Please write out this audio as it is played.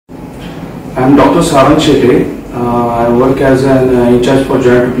I am Dr. Sarang Shetty. I work as an in charge for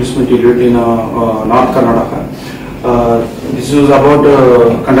joint replacement unit in North Karnataka. This was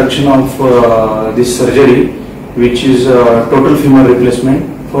about conduction of this surgery, which is total femur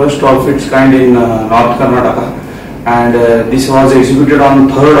replacement, first of its kind in North Karnataka, and this was executed on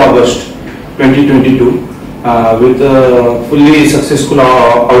 3rd August 2022 with a fully successful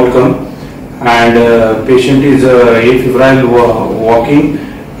outcome, and patient is afebrile walking.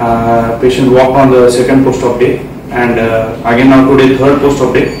 Patient walked on the second post-op day, and again now today third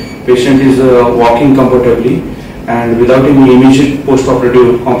post-op day. Patient is walking comfortably and without any immediate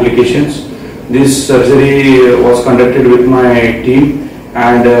post-operative complications. This surgery was conducted with my team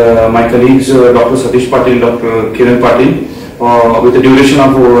and my colleagues Dr. Satish Patil, Dr. Kiran Patil, with a duration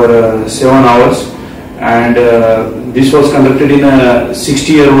of over 7 hours, and this was conducted in a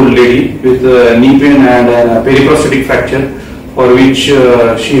 60-year-old lady with knee pain and a periprosthetic fracture, for which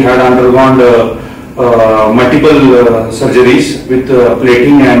she had undergone multiple surgeries with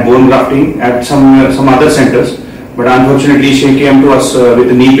plating and bone grafting at some other centers, but unfortunately she came to us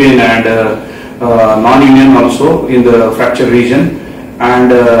with knee pain and non-union also in the fracture region,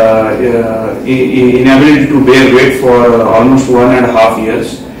 and inability to bear weight for almost 1.5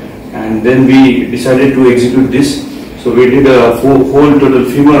 years, and then we decided to execute this. So we did a whole total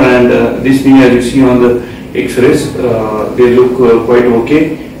femur, and this being, as you see on the X-rays, they look quite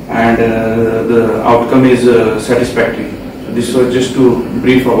okay, and the outcome is satisfactory. So this was just to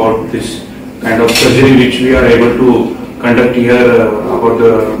brief about this kind of surgery which we are able to conduct here about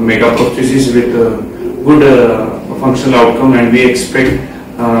the megaprosthesis with good functional outcome, and we expect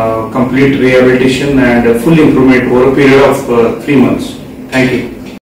complete rehabilitation and full improvement over a period of 3 months. Thank you.